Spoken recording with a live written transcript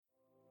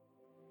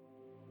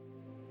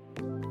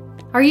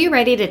Are you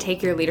ready to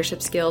take your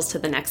leadership skills to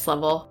the next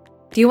level?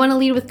 Do you want to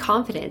lead with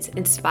confidence,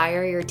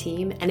 inspire your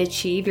team, and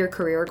achieve your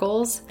career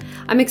goals?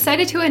 I'm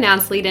excited to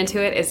announce Lead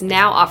Into It is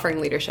now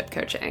offering leadership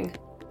coaching.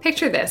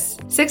 Picture this,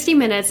 60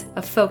 minutes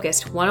of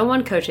focused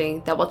one-on-one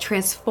coaching that will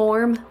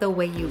transform the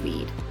way you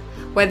lead.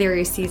 Whether you're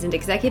a seasoned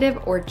executive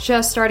or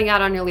just starting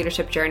out on your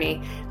leadership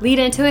journey, Lead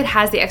Into It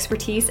has the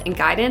expertise and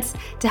guidance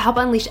to help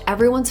unleash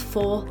everyone's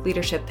full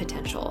leadership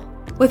potential.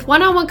 With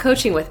one-on-one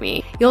coaching with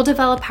me, you'll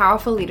develop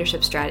powerful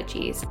leadership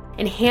strategies,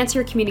 enhance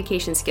your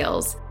communication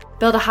skills,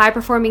 build a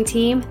high-performing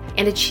team,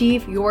 and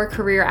achieve your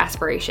career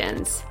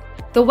aspirations.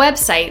 The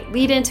website,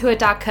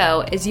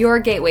 leadintoit.co, is your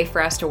gateway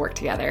for us to work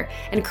together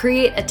and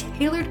create a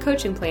tailored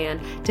coaching plan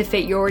to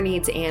fit your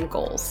needs and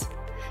goals.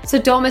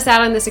 So don't miss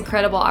out on this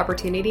incredible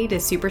opportunity to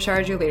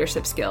supercharge your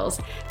leadership skills.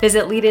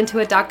 Visit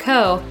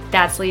leadintoit.co,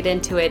 that's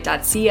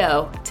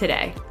leadintoit.co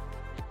today.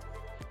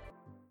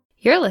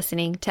 You're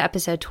listening to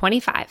episode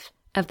 25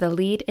 of the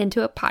Lead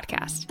Into It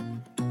podcast.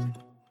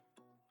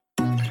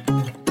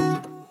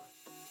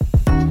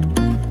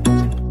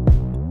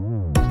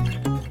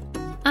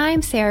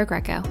 I'm Sarah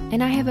Greco,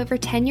 and I have over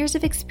 10 years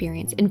of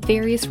experience in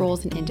various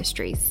roles and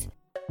industries.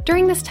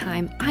 During this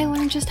time, I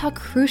learned just how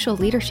crucial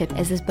leadership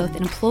is as both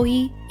an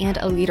employee and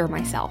a leader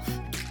myself.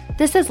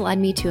 This has led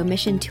me to a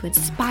mission to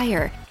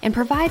inspire and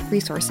provide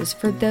resources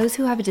for those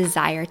who have a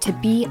desire to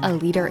be a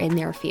leader in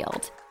their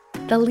field.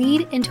 The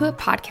Lead Into It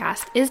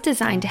podcast is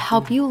designed to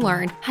help you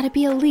learn how to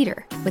be a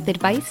leader with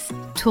advice,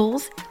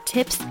 tools,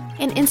 tips,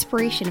 and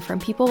inspiration from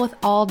people with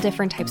all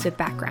different types of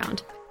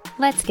background.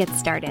 Let's get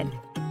started.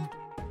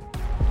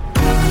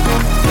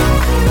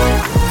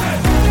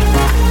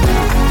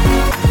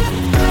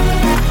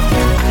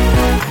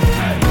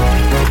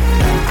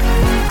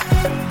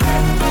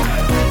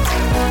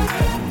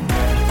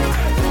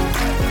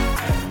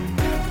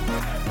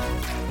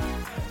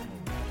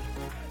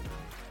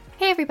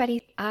 Hey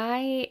everybody,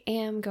 I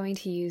am going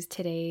to use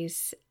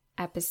today's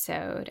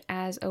episode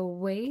as a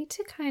way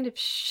to kind of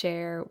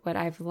share what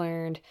I've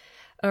learned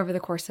over the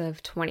course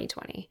of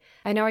 2020.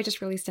 I know I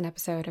just released an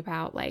episode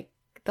about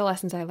the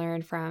lessons I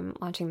learned from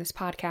launching this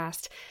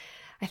podcast.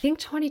 I think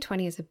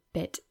 2020 is a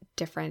bit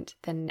different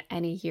than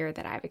any year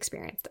that I've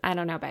experienced. I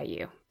don't know about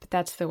you, but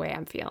that's the way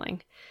I'm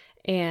feeling.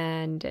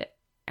 And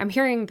I'm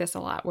hearing this a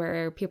lot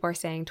where people are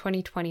saying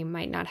 2020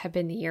 might not have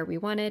been the year we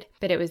wanted,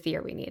 but it was the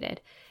year we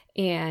needed.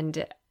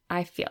 And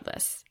I feel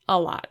this a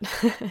lot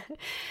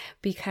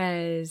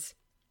because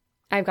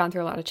I've gone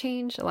through a lot of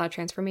change, a lot of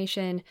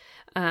transformation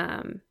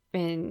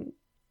in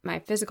my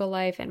physical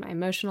life and my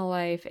emotional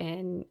life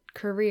and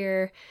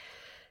career.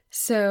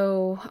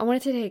 So I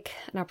wanted to take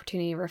an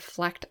opportunity to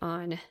reflect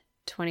on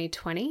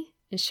 2020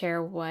 and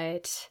share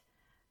what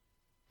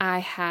I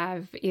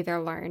have either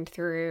learned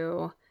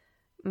through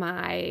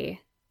my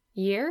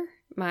year,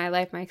 my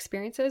life, my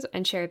experiences,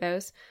 and share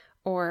those,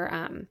 or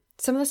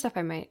some of the stuff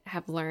I might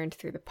have learned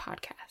through the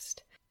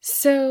podcast.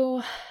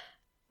 So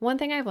one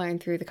thing I've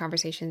learned through the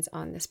conversations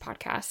on this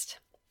podcast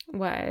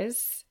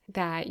was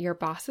that your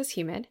boss is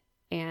human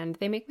and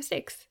they make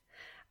mistakes.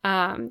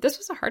 This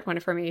was a hard one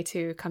for me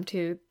to come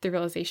to the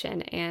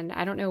realization, and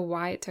I don't know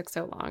why it took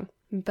so long,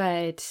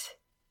 but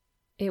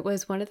it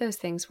was one of those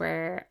things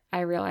where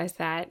I realized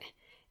that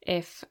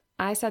if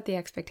I set the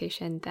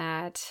expectation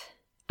that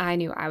I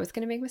knew I was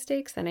going to make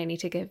mistakes, then I need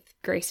to give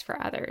grace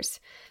for others.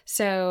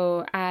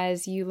 So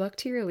as you look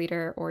to your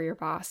leader or your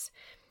boss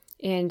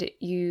and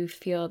you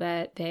feel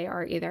that they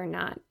are either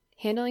not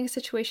handling a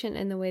situation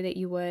in the way that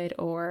you would,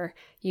 or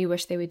you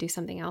wish they would do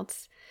something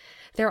else,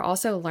 they're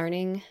also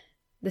learning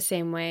the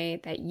same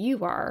way that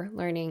you are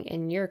learning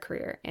in your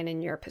career and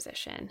in your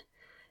position.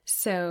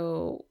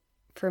 So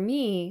for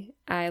me,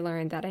 I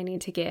learned that I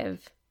need to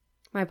give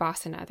my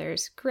boss and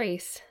others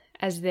grace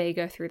as they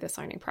go through this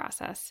learning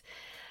process.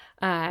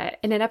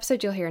 In an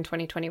episode you'll hear in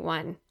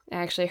 2021, I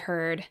actually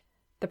heard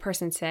the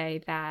person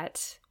say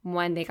that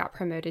when they got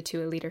promoted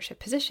to a leadership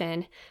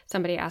position,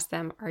 somebody asked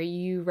them, "Are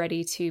you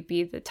ready to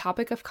be the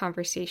topic of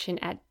conversation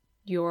at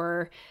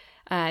your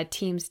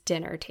team's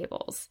dinner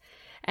tables?"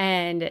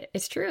 And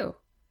it's true.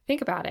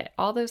 Think about it.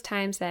 All those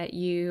times that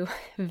you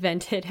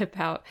vented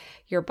about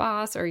your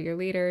boss or your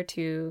leader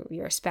to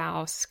your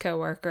spouse,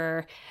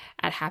 coworker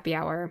at happy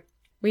hour,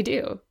 we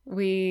do.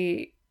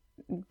 We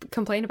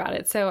complain about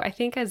it. So I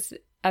think as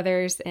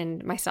others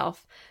and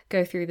myself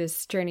go through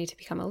this journey to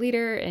become a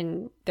leader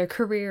in their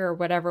career or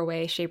whatever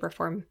way, shape, or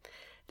form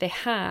they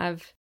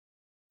have,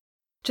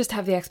 just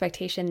have the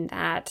expectation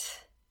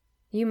that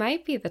you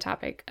might be the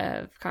topic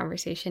of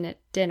conversation at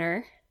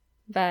dinner,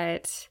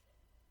 but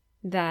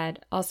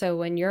that also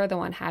when you're the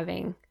one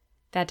having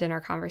that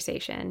dinner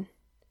conversation,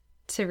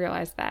 to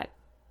realize that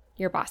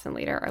your boss and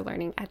leader are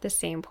learning at the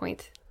same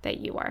point that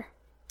you are.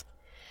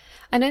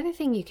 Another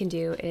thing you can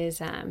do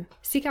is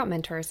seek out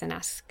mentors and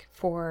ask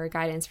for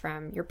guidance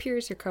from your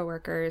peers, your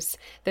coworkers,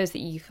 those that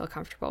you feel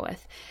comfortable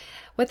with.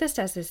 What this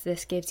does is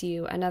this gives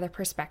you another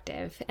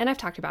perspective. And I've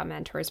talked about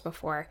mentors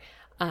before.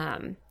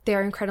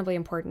 They're incredibly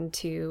important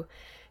to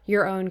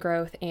your own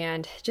growth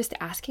and just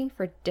asking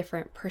for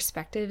different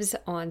perspectives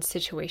on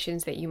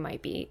situations that you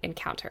might be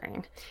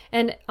encountering.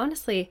 And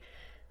honestly,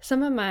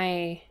 some of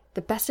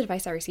the best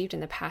advice I received in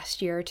the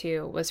past year or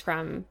two was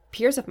from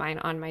peers of mine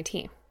on my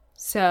team.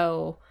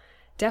 So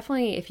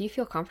definitely, if you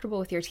feel comfortable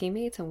with your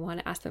teammates and want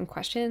to ask them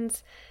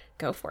questions,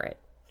 go for it,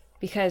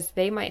 because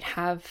they might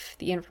have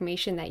the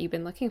information that you've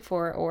been looking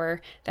for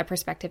or that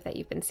perspective that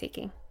you've been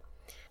seeking.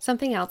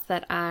 Something else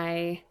that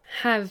I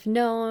have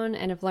known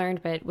and have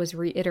learned, but was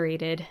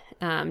reiterated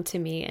to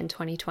me in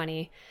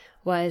 2020,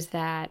 was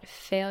that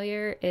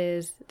failure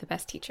is the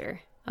best teacher,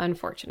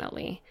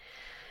 unfortunately.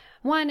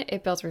 One,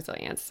 it builds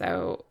resilience.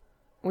 So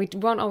we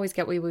won't always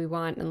get what we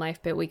want in life,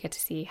 but we get to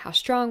see how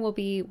strong we'll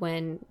be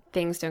when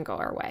things don't go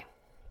our way.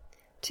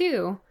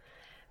 Two,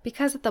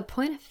 because at the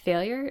point of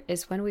failure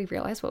is when we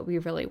realize what we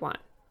really want.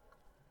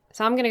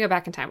 So I'm going to go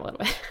back in time a little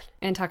bit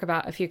and talk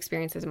about a few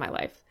experiences in my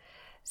life.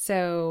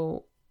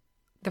 So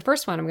the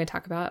first one I'm going to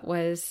talk about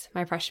was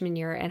my freshman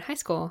year in high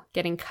school,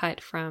 getting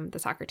cut from the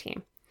soccer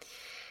team.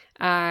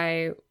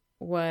 I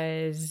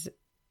was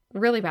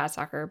really bad at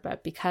soccer,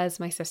 but because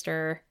my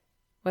sister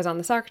was on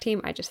the soccer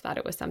team, I just thought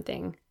it was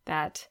something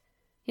that,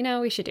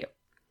 we should do.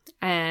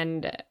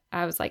 And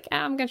I was like,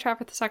 I'm going to try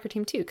for the soccer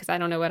team too, because I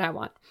don't know what I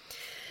want.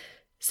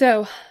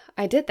 So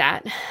I did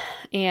that.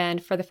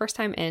 And for the first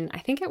time in, I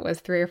think it was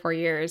 3 or 4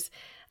 years,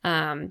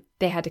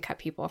 they had to cut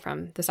people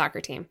from the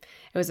soccer team.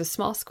 It was a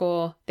small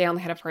school. They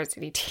only had a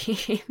varsity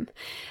team.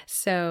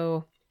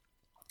 So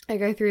I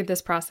go through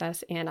this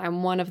process and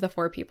I'm one of the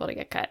 4 people to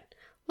get cut.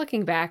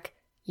 Looking back,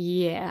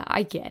 yeah,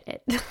 I get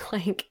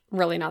it.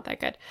 Really not that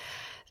good.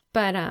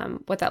 But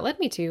what that led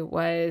me to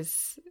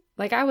was,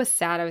 I was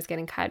sad I was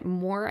getting cut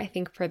more, I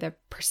think, for the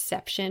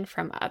perception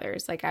from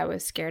others. I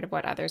was scared of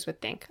what others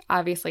would think.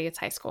 Obviously, it's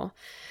high school.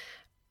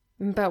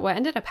 But what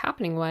ended up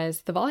happening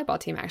was the volleyball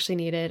team actually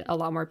needed a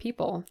lot more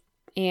people.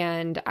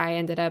 And I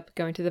ended up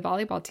going to the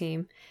volleyball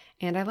team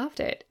and I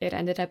loved it. It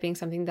ended up being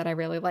something that I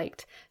really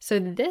liked. So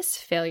this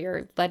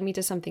failure led me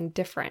to something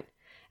different.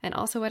 And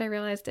also what I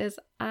realized is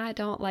I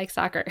don't like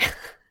soccer.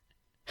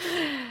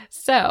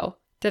 So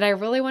did I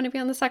really want to be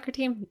on the soccer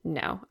team?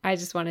 No, I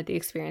just wanted the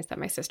experience that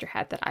my sister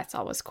had that I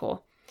saw was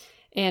cool.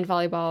 And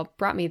volleyball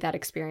brought me that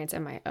experience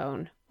in my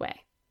own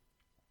way.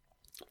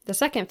 The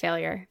second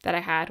failure that I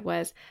had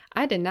was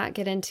I did not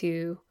get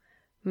into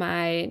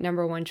my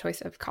number one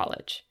choice of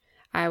college.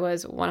 I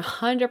was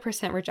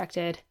 100%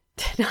 rejected,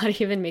 did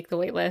not even make the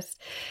wait list.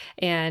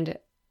 And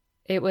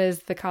it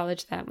was the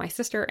college that my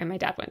sister and my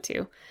dad went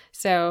to.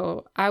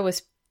 So I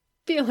was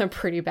feeling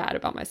pretty bad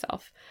about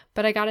myself.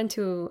 But I got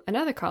into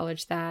another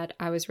college that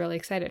I was really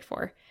excited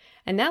for.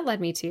 And that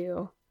led me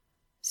to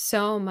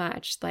so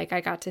much.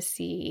 I got to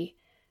see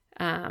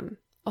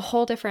a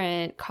whole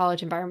different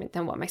college environment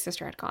than what my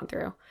sister had gone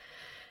through.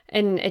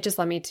 And it just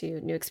led me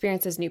to new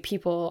experiences, new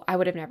people I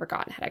would have never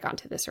gotten had I gone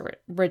to this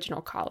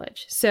original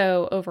college.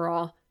 So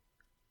overall,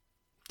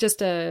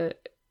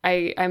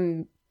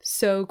 I'm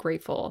so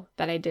grateful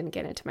that I didn't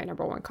get into my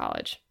number one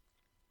college.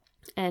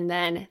 And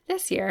then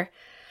this year,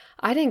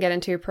 I didn't get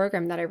into a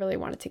program that I really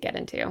wanted to get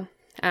into.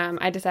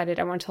 I decided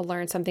I wanted to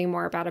learn something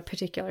more about a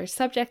particular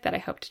subject that I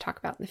hope to talk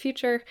about in the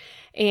future.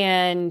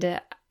 And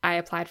I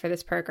applied for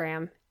this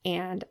program.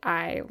 And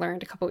I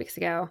learned a couple weeks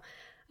ago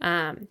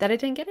that I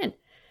didn't get in.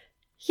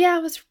 Yeah,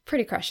 it was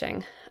pretty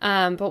crushing.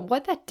 But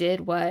what that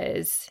did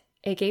was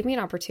it gave me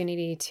an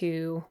opportunity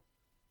to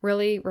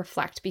really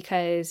reflect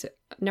because,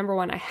 number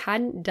one, I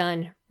hadn't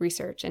done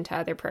research into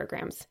other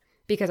programs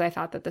because I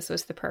thought that this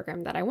was the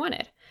program that I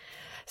wanted.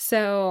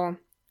 So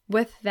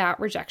with that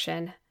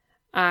rejection,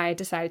 I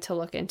decided to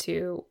look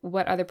into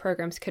what other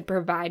programs could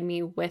provide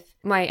me with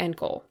my end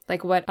goal.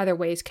 What other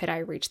ways could I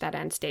reach that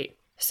end state?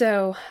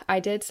 So I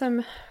did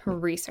some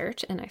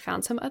research and I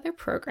found some other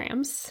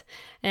programs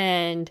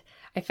and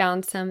I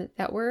found some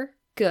that were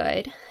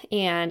good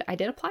and I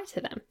did apply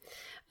to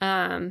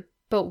them.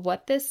 But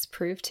what this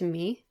proved to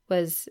me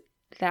was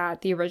that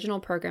the original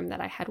program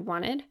that I had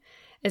wanted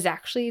is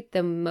actually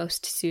the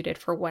most suited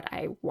for what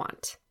I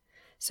want.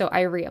 So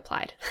I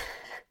reapplied.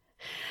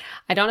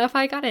 I don't know if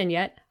I got in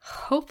yet.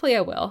 Hopefully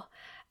I will.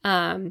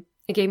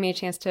 It gave me a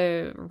chance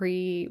to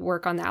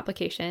rework on the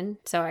application,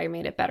 so I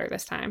made it better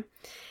this time.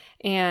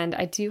 And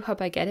I do hope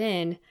I get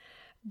in,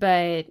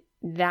 but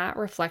that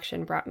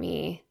reflection brought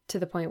me to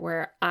the point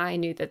where I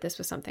knew that this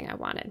was something I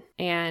wanted,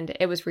 and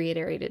it was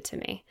reiterated to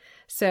me.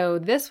 So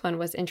this one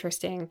was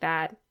interesting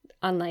that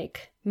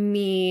unlike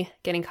me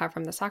getting cut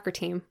from the soccer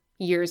team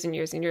years and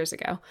years and years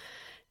ago,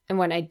 and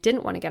when I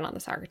didn't want to get on the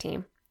soccer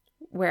team,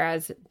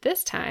 whereas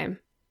this time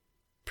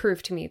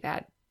proved to me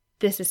that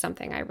this is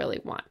something I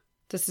really want.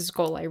 This is a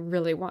goal I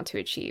really want to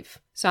achieve.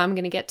 So I'm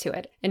going to get to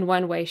it in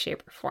one way,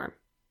 shape, or form.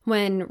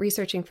 When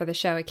researching for the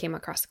show, I came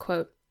across a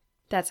quote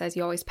that says,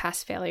 "You always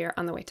pass failure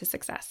on the way to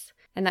success."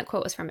 And that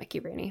quote was from Mickey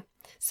Rooney.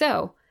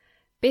 So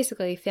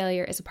basically,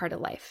 failure is a part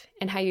of life,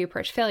 and how you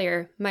approach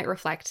failure might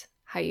reflect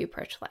how you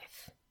approach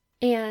life.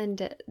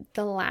 And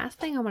the last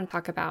thing I want to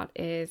talk about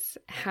is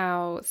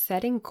how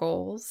setting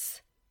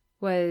goals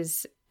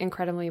was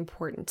incredibly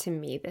important to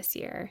me this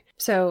year.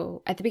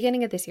 So at the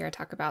beginning of this year, I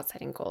talk about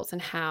setting goals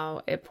and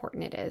how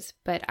important it is,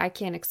 but I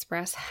can't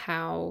express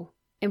how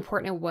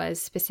important it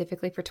was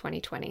specifically for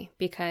 2020,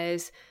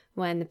 because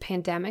when the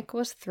pandemic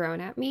was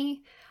thrown at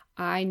me,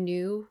 I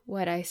knew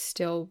what I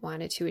still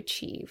wanted to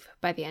achieve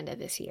by the end of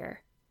this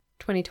year.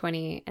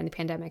 2020 and the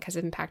pandemic has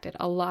impacted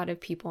a lot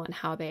of people and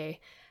how they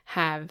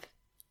have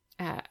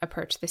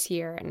approached this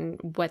year and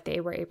what they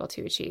were able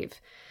to achieve.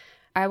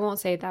 I won't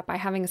say that by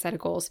having a set of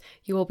goals,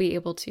 you will be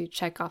able to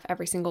check off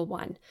every single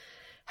one.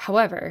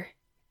 However,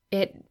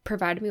 it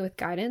provided me with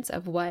guidance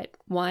of what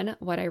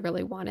I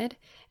really wanted,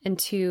 and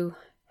two,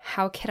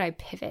 how could I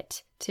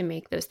pivot to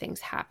make those things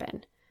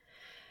happen?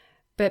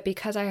 But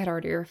because I had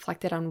already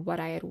reflected on what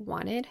I had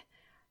wanted,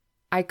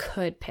 I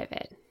could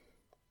pivot.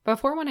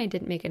 Before, when I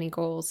didn't make any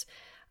goals,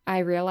 I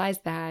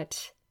realized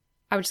that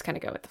I would just kind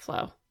of go with the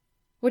flow,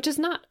 which is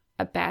not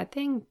a bad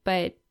thing,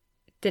 but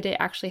did it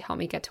actually help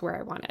me get to where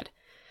I wanted?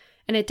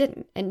 And it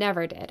didn't. It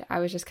never did. I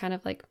was just kind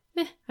of like,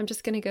 I'm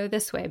just going to go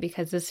this way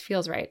because this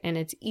feels right and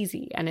it's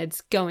easy and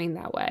it's going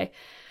that way.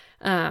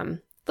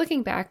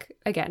 Looking back,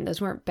 again,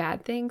 those weren't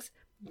bad things,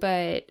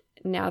 but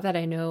now that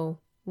I know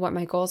what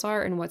my goals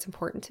are and what's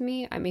important to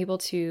me, I'm able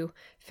to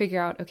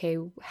figure out, okay,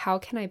 how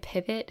can I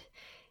pivot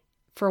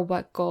for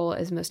what goal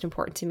is most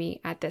important to me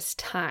at this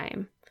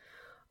time?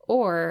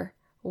 Or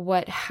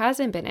what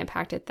hasn't been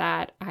impacted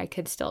that I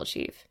could still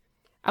achieve.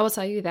 I will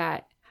tell you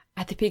that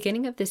at the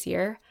beginning of this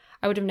year,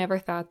 I would have never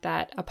thought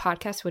that a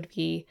podcast would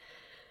be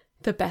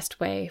the best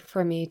way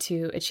for me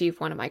to achieve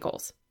one of my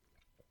goals.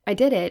 I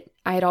did it.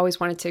 I had always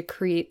wanted to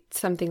create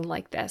something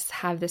like this,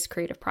 have this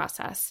creative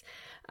process.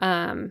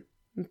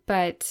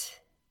 But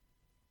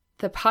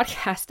the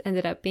podcast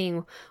ended up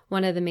being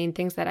one of the main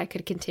things that I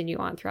could continue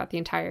on throughout the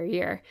entire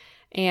year.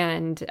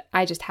 And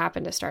I just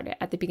happened to start it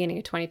at the beginning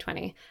of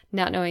 2020,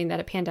 not knowing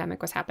that a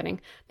pandemic was happening,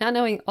 not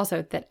knowing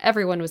also that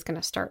everyone was going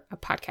to start a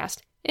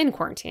podcast in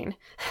quarantine.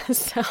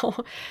 So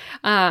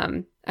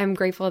I'm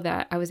grateful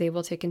that I was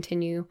able to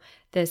continue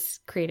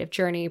this creative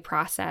journey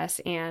process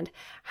and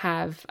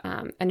have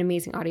an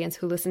amazing audience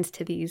who listens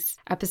to these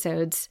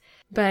episodes.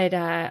 But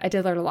I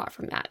did learn a lot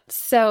from that.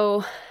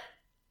 So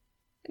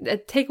the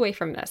takeaway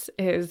from this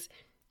is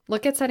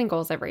look at setting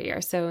goals every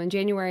year. So in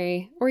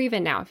January, or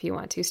even now if you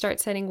want to, start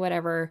setting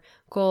whatever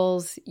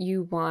goals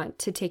you want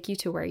to take you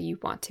to where you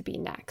want to be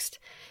next.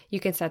 You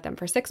can set them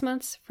for 6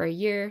 months, for a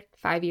year,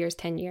 5 years,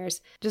 10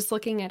 years, just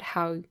looking at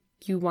how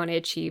you want to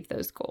achieve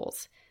those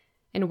goals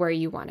and where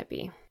you want to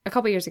be. A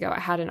couple years ago, I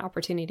had an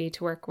opportunity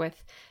to work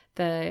with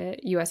the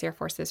U.S. Air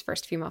Force's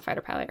first female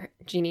fighter pilot,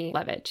 Jeannie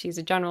Leavitt. She's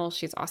a general.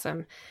 She's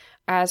awesome.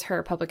 As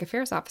her public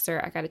affairs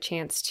officer, I got a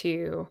chance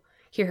to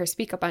hear her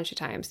speak a bunch of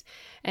times.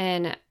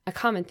 And a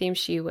common theme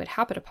she would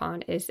happen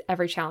upon is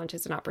every challenge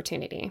is an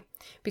opportunity,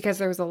 because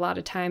there was a lot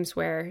of times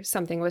where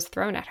something was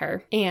thrown at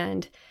her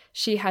and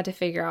she had to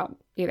figure out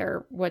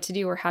either what to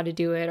do or how to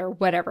do it or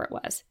whatever it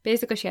was.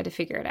 Basically, she had to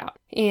figure it out.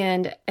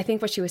 And I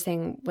think what she was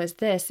saying was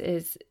this,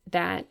 is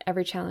that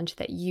every challenge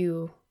that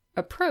you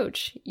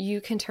approach, you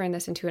can turn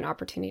this into an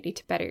opportunity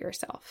to better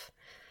yourself.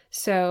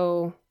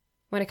 So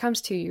when it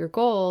comes to your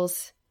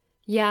goals,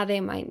 yeah, they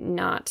might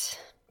not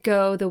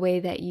go the way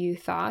that you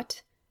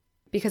thought,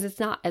 because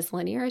it's not as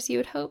linear as you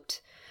had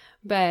hoped,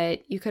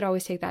 but you could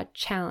always take that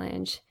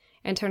challenge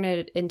and turn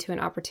it into an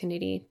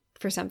opportunity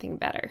for something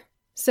better.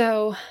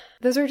 So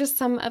those are just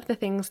some of the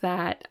things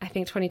that I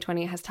think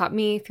 2020 has taught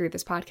me through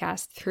this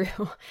podcast, through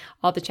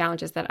all the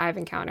challenges that I've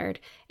encountered,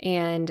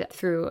 and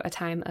through a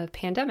time of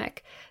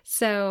pandemic.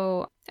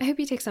 So I hope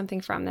you take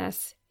something from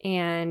this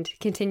and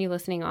continue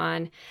listening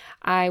on.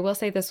 I will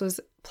say this was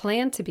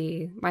planned to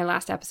be my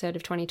last episode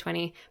of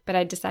 2020, but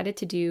I decided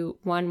to do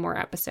one more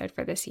episode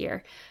for this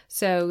year.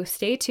 So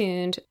stay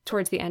tuned.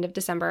 Towards the end of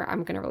December,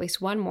 I'm going to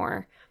release one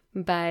more,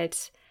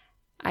 but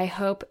I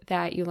hope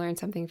that you learned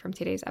something from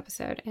today's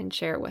episode and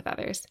share it with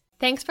others.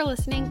 Thanks for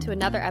listening to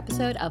another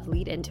episode of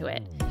Lead Into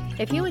It.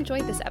 If you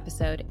enjoyed this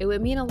episode, it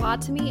would mean a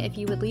lot to me if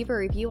you would leave a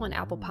review on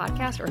Apple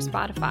Podcasts or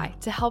Spotify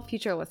to help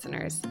future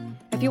listeners.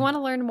 If you want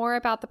to learn more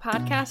about the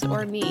podcast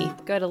or me,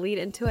 go to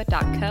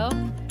leadintoit.co.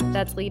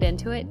 That's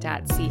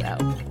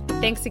leadintoit.co.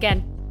 Thanks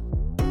again.